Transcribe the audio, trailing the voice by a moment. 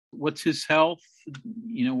What's his health?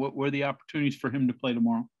 You know, what are the opportunities for him to play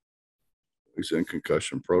tomorrow? He's in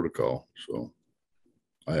concussion protocol, so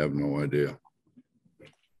I have no idea.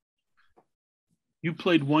 You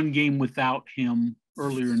played one game without him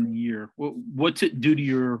earlier in the year. What's it do to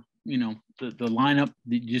your, you know, the lineup,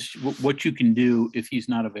 just what you can do if he's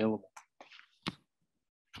not available?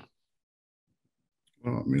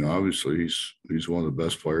 Well, I mean, obviously he's one of the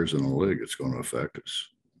best players in the league. It's going to affect us.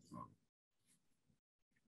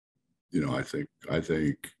 You know, I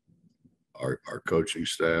think our coaching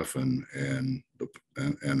staff and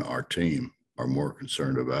our team are more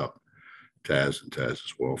concerned about Taz and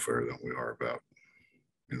Taz's welfare than we are about,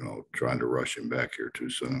 you know, trying to rush him back here too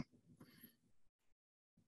soon.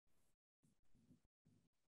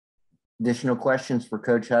 Additional questions for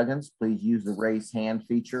Coach Huggins, please use the raise hand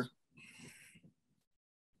feature.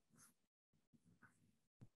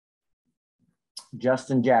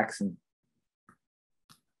 Justin Jackson.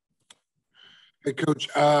 Hey, Coach,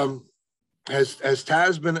 has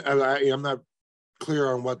Taz been, I'm not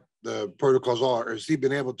clear on what the protocols are. Has he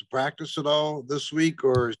been able to practice at all this week,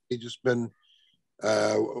 or has he just been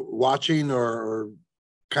watching, or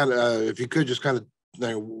kind of, if you could just kind of, you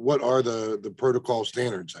know, what are the protocol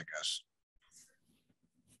standards, I guess?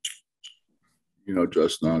 You know,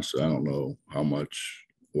 just honestly, I don't know how much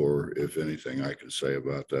or if anything I can say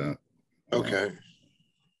about that. Okay.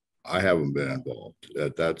 I haven't been involved.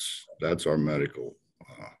 That's our medical.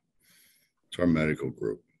 It's our medical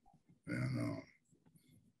group, and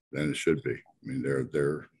it should be. I mean,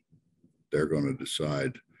 they're going to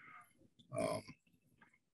decide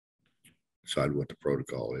what the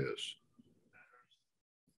protocol is.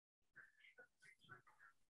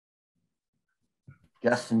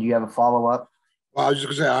 Justin, do you have a follow-up? Well, I was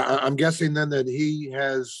just going to say, I'm guessing then that he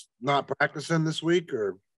has not practicing this week,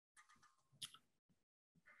 or?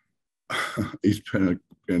 He's been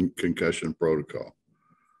in concussion protocol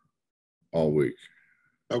all week.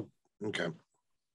 Oh, okay.